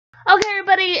Okay,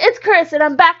 everybody, it's Chris, and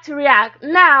I'm back to react.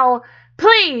 Now,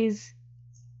 please,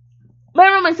 my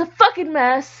room is a fucking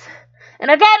mess, and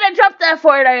again, I dropped the F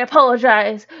word, I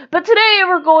apologize. But today,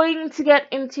 we're going to get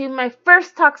into my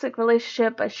first toxic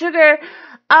relationship by Shgurr.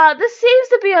 This seems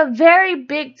to be a very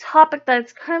big topic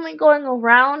that's currently going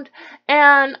around,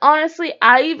 and honestly,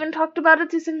 I even talked about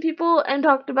it to some people, and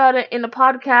talked about it in a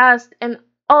podcast, and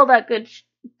all that good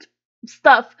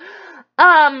stuff.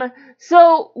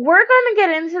 So we're gonna get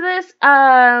into this.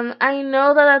 I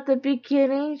know that at the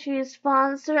beginning she's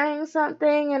sponsoring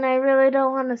something and I really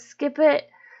don't want to skip it,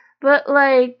 but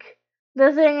like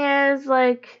the thing is,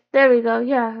 like, there we go.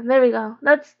 Yeah, there we go.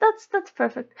 That's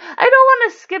perfect. I don't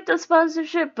want to skip the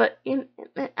sponsorship, but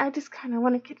I just kind of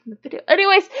want to get in the video.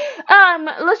 Anyways,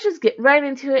 let's just get right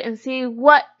into it and see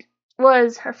what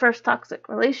was her first toxic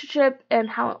relationship and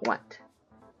how it went.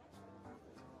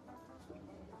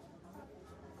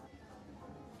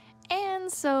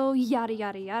 And so, yada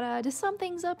yada yada, to sum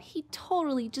things up, he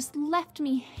totally just left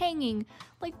me hanging.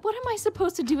 Like, what am I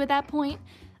supposed to do at that point?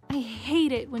 I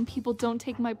hate it when people don't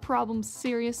take my problems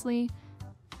seriously.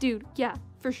 Dude, yeah,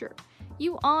 for sure.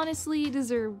 You honestly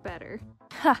deserve better.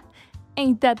 Ha!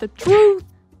 Ain't that the truth?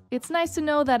 It's nice to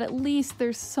know that at least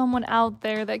there's someone out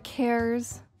there that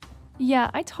cares.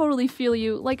 Yeah, I totally feel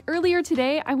you. Like, earlier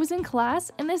today, I was in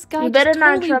class, and this guy just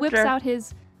totally whips out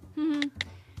his...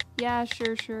 Yeah,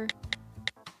 sure.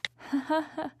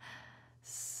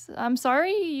 I'm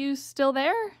sorry, you still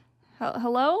there?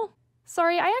 Hello?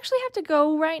 Sorry, I actually have to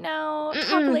go right now.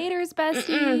 Talk later,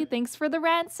 bestie. Thanks for the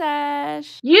rant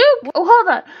sesh. Hold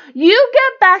on. You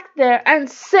get back there and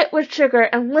sit with Shgurr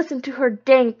and listen to her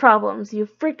dang problems, you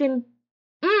freaking...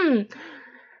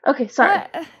 Okay, sorry.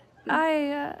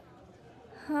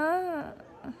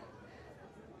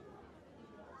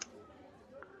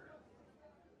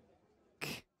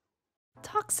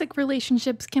 Toxic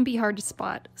relationships can be hard to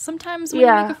spot. Sometimes when you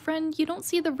make a friend, you don't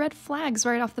see the red flags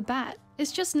right off the bat.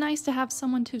 It's just nice to have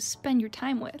someone to spend your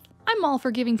time with. I'm all for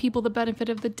giving people the benefit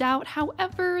of the doubt,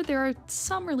 however, there are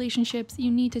some relationships you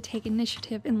need to take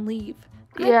initiative and leave.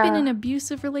 I've been in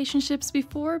abusive relationships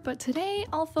before, but today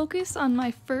I'll focus on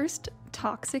my first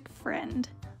toxic friend.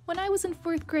 When I was in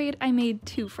 4th grade, I made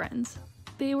 2 friends.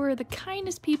 They were the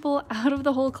kindest people out of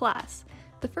the whole class.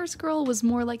 The first girl was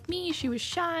more like me, she was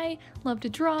shy, loved to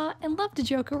draw, and loved to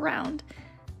joke around.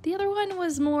 The other one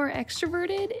was more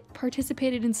extroverted,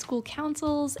 participated in school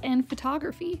councils, and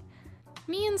photography.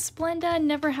 Me and Splenda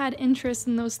never had interest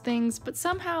in those things, but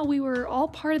somehow we were all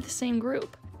part of the same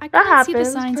group. I couldn't see the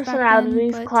signs back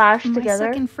then, but my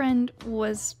second friend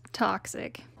was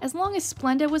toxic. As long as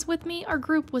Splenda was with me, our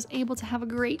group was able to have a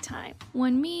great time.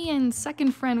 When me and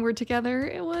second friend were together,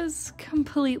 it was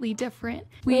completely different.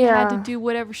 We had to do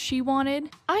whatever she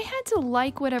wanted. I had to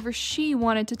like whatever she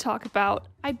wanted to talk about.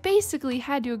 I basically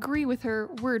had to agree with her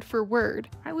word for word.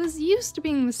 I was used to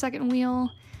being the second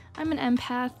wheel. I'm an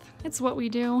empath. It's what we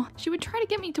do. She would try to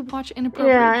get me to watch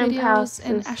inappropriate videos,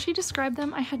 and as she described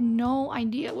them, I had no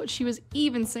idea what she was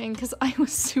even saying because I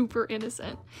was super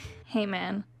innocent. Hey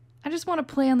man, I just want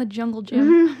to play on the jungle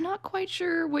gym. I'm not quite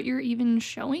sure what you're even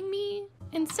showing me.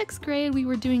 In 6th grade, we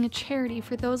were doing a charity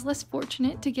for those less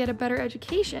fortunate to get a better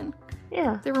education.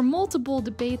 There were multiple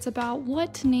debates about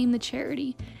what to name the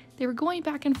charity. They were going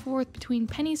back and forth between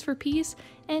pennies for peace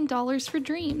and dollars for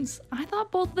dreams. I thought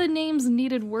both the names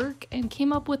needed work and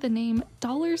came up with the name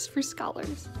Dollars for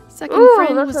Scholars. Second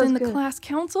friend was in the class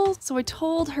council, so I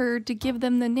told her to give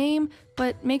them the name,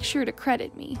 but make sure to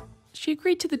credit me. She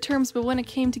agreed to the terms, but when it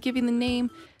came to giving the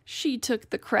name, she took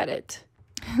the credit.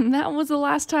 And that was the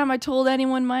last time I told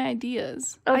anyone my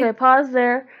ideas. Okay, pause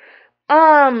there.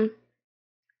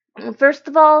 First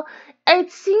of all,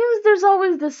 it seems there's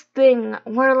always this thing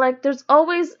where, like, there's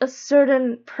always a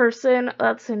certain person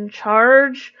that's in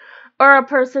charge, or a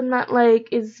person that, like,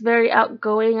 is very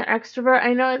outgoing and extrovert.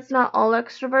 I know it's not all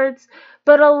extroverts,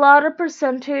 but a lot of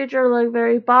percentage are, like,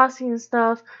 very bossy and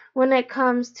stuff when it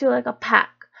comes to, like, a pack.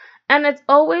 And it's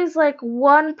always, like,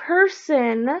 one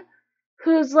person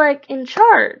who's, like, in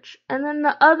charge, and then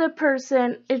the other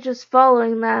person is just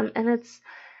following them, and it's...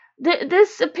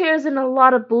 This appears in a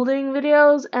lot of bullying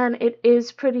videos, and it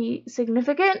is pretty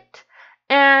significant,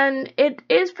 and it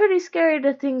is pretty scary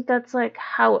to think that's, like,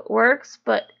 how it works,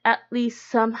 but at least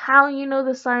somehow you know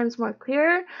the signs more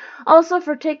clear. Also,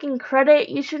 for taking credit,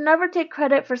 you should never take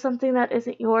credit for something that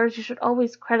isn't yours. You should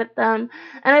always credit them,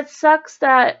 and it sucks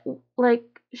that, like,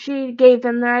 she gave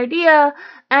them their idea,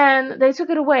 and they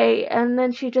took it away, and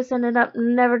then she just ended up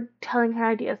never telling her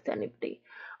ideas to anybody.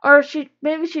 Or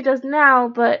maybe she does now,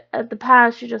 but at the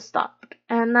past she just stopped.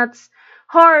 And that's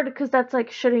hard because that's like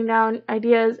shutting down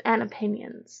ideas and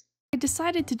opinions. I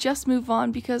decided to just move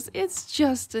on because it's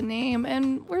just a name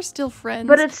and we're still friends.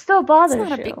 But it still bothers you. It's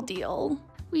not a big deal.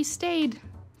 We stayed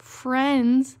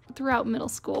friends throughout middle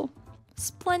school.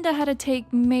 Splenda had to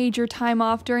take major time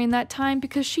off during that time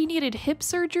because she needed hip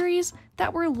surgeries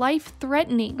that were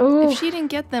life-threatening. If she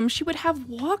didn't get them, she would have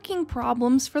walking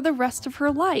problems for the rest of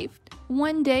her life.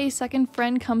 One day, second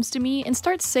friend comes to me and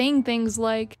starts saying things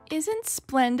like, "Isn't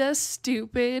Splenda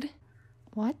stupid?"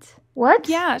 What? What?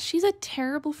 Yeah, she's a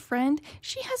terrible friend.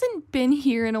 She hasn't been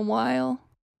here in a while.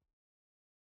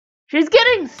 She's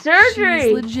getting surgery!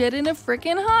 She's legit in a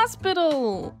freaking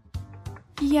hospital!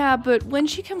 Yeah, but when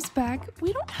she comes back,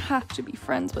 we don't have to be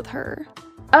friends with her.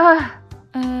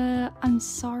 I'm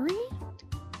sorry?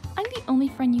 I'm the only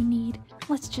friend you need.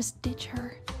 Let's just ditch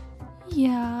her.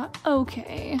 Yeah,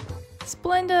 okay.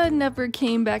 Splenda never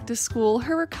came back to school.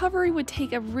 Her recovery would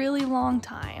take a really long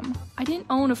time. I didn't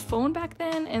own a phone back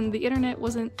then, and the internet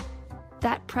wasn't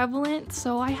that prevalent,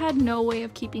 so I had no way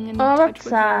of keeping in touch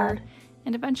with her.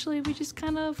 And eventually we just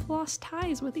kind of lost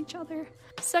ties with each other.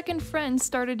 Second friend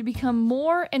started to become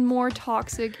more and more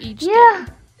toxic each day.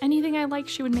 Anything I liked,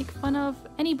 she would make fun of.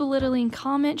 Any belittling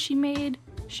comment she made,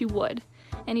 she would.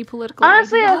 Any political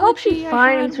Honestly, I hope she I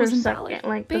finds her second,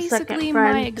 like Basically, the second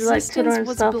my friend, existence and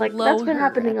was stuff. below Like that's been her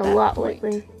happening at a that lot point.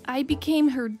 lately. I became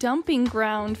her dumping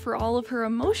ground for all of her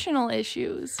emotional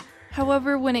issues.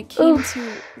 However, when it came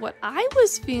to what I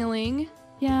was feeling,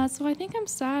 yeah, so I think I'm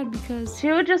sad because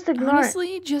she would just ignore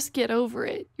honestly, just get over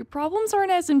it. Your problems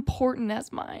aren't as important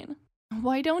as mine.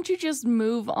 Why don't you just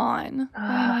move on?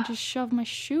 Why don't I just shove my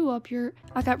shoe up your...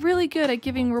 I got really good at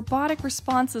giving robotic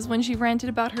responses when she ranted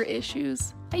about her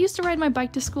issues. I used to ride my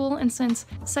bike to school, and since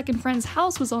second friend's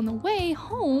house was on the way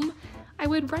home, I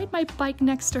would ride my bike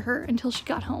next to her until she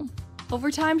got home. Over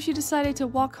time, she decided to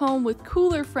walk home with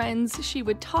cooler friends she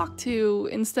would talk to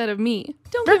instead of me.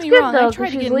 Don't get me wrong, I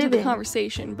tried to get into the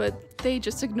conversation, but they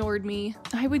just ignored me.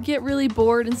 I would get really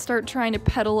bored and start trying to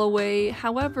pedal away.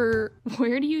 However,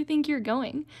 where do you think you're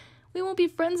going? We won't be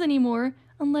friends anymore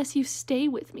unless you stay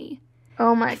with me.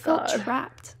 Oh my God. I felt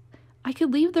trapped. I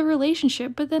could leave the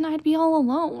relationship, but then I'd be all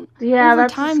alone. Yeah, Over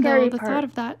that's time, the scary though, the part. thought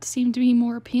of that seemed to be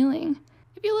more appealing.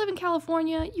 If you live in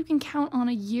California, you can count on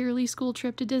a yearly school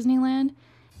trip to Disneyland.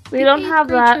 We don't have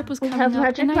that. Trip was we coming have up,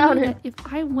 Magic and I Mountain. knew that if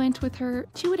I went with her,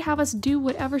 she would have us do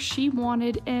whatever she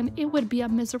wanted, and it would be a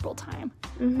miserable time.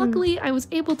 Luckily, I was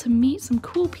able to meet some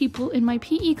cool people in my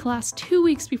PE class 2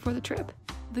 weeks before the trip.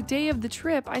 The day of the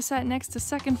trip, I sat next to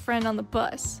second friend on the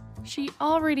bus. She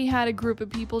already had a group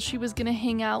of people she was gonna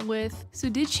hang out with, so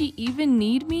did she even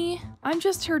need me? I'm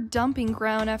just her dumping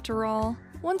ground after all.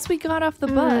 Once we got off the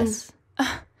bus,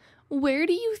 where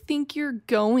do you think you're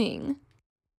going?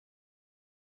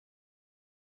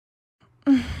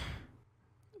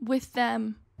 With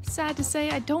them. Sad to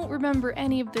say, I don't remember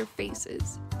any of their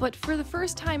faces. But for the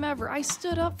first time ever, I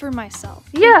stood up for myself.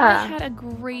 Yeah. I had a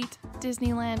great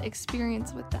Disneyland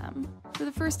experience with them. For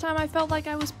the first time, I felt like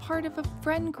I was part of a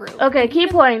friend group. Okay, key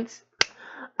points.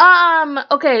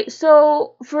 Okay,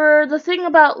 so for the thing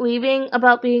about leaving,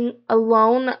 about being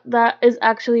alone, that is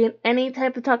actually in any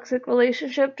type of toxic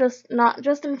relationship, just not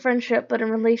just in friendship, but in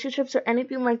relationships or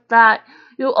anything like that,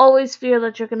 you always fear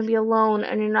that you're going to be alone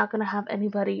and you're not going to have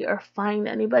anybody or find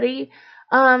anybody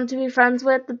to be friends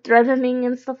with, the threatening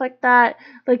and stuff like that.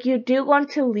 Like, you do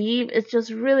want to leave, it's just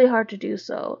really hard to do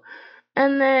so.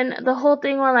 And then the whole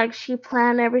thing where, like, she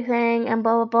planned everything and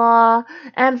blah, blah, blah.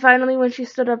 And finally, when she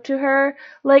stood up to her,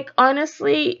 like,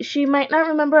 honestly, she might not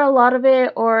remember a lot of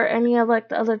it or any of, like,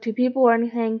 the other two people or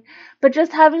anything. But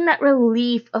just having that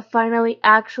relief of finally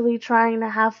actually trying to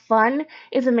have fun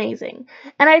is amazing.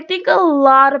 And I think a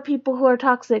lot of people who are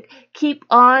toxic keep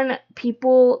on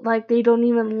people, like, they don't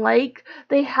even like.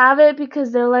 They have it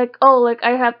because they're like, oh, like,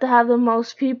 I have to have the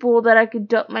most people that I could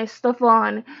dump my stuff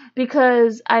on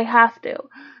because I have to.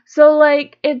 So,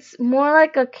 like, it's more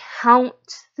like a count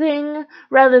thing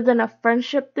rather than a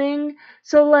friendship thing.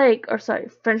 So, like,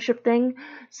 friendship thing.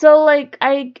 So, like,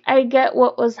 I get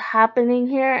what was happening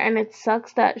here, and it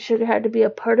sucks that Shgurr had to be a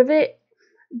part of it.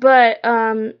 But,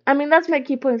 I mean, that's my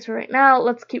key points for right now.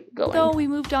 Let's keep going. So we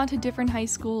moved on to different high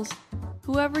schools.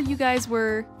 Whoever you guys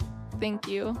were, thank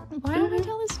you. Why don't I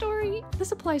tell this story?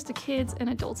 This applies to kids and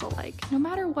adults alike. No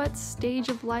matter what stage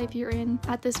of life you're in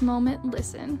at this moment,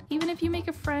 listen. Even if you make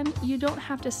a friend, you don't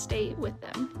have to stay with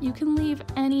them. You can leave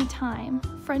anytime.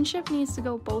 Friendship needs to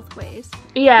go both ways.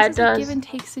 Yeah, this it does. It's a give and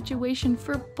take situation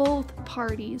for both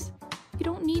parties. You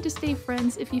don't need to stay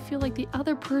friends if you feel like the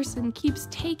other person keeps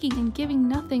taking and giving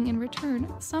nothing in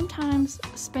return. Sometimes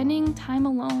spending time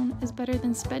alone is better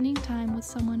than spending time with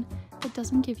someone that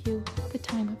doesn't give you the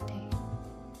time of day.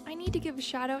 I need to give a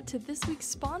shout out to this week's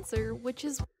sponsor, which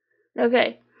is...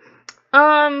 Okay.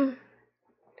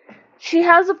 She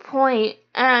has a point,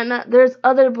 and there's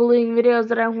other bullying videos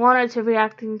that I wanted to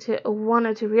react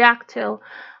to.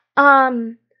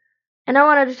 And I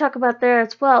wanted to talk about there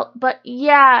as well. But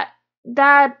yeah,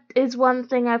 that is one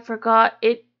thing I forgot.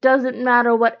 It doesn't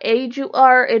matter what age you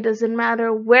are, it doesn't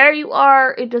matter where you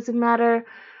are, it doesn't matter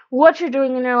what you're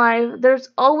doing in your life. There's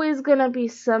always gonna be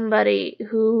somebody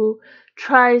who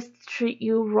tries to treat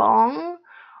you wrong,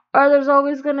 or there's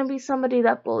always gonna be somebody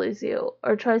that bullies you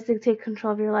or tries to take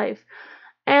control of your life.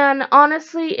 And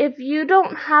honestly, if you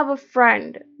don't have a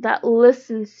friend that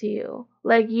listens to you,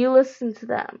 like you listen to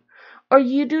them, or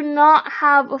you do not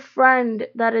have a friend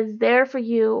that is there for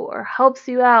you or helps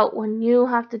you out when you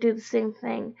have to do the same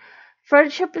thing,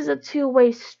 friendship is a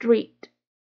two-way street.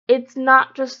 It's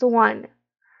not just the one.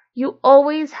 You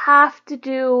always have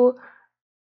to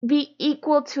be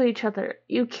equal to each other.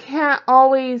 You can't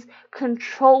always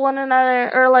control one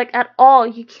another, or like at all.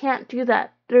 You can't do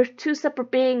that. They're two separate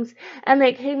beings, and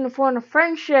they came to form a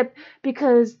friendship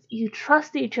because you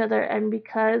trust each other and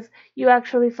because you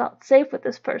actually felt safe with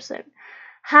this person.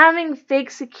 Having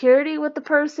fake security with the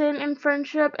person in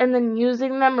friendship and then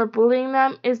using them or bullying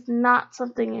them is not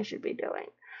something you should be doing.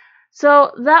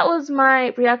 So that was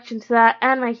my reaction to that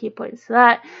and my key points to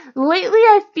that. Lately,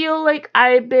 I feel like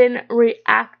I've been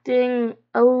reacting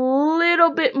a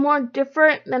little bit more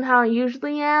different than how I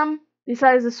usually am,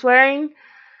 besides the swearing.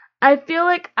 I feel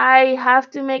like I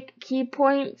have to make key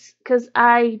points because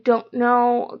I don't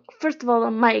know, first of all,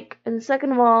 the mic, and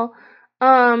second of all,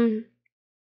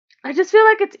 I just feel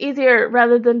like it's easier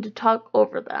rather than to talk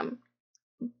over them.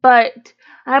 But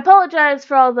I apologize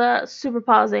for all the super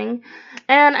pausing,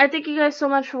 and I thank you guys so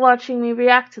much for watching me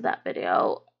react to that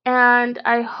video. And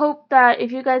I hope that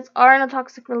if you guys are in a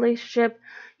toxic relationship,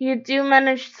 you do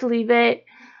manage to leave it,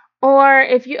 or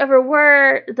if you ever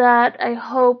were, that I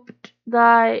hoped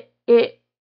that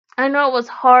I know it was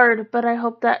hard, but I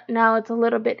hope that now it's a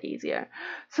little bit easier.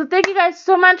 So thank you guys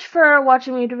so much for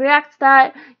watching me to react to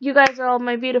that. You guys are all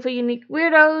my beautiful, unique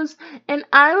weirdos, and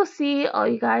I will see all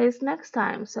you guys next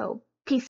time. So peace.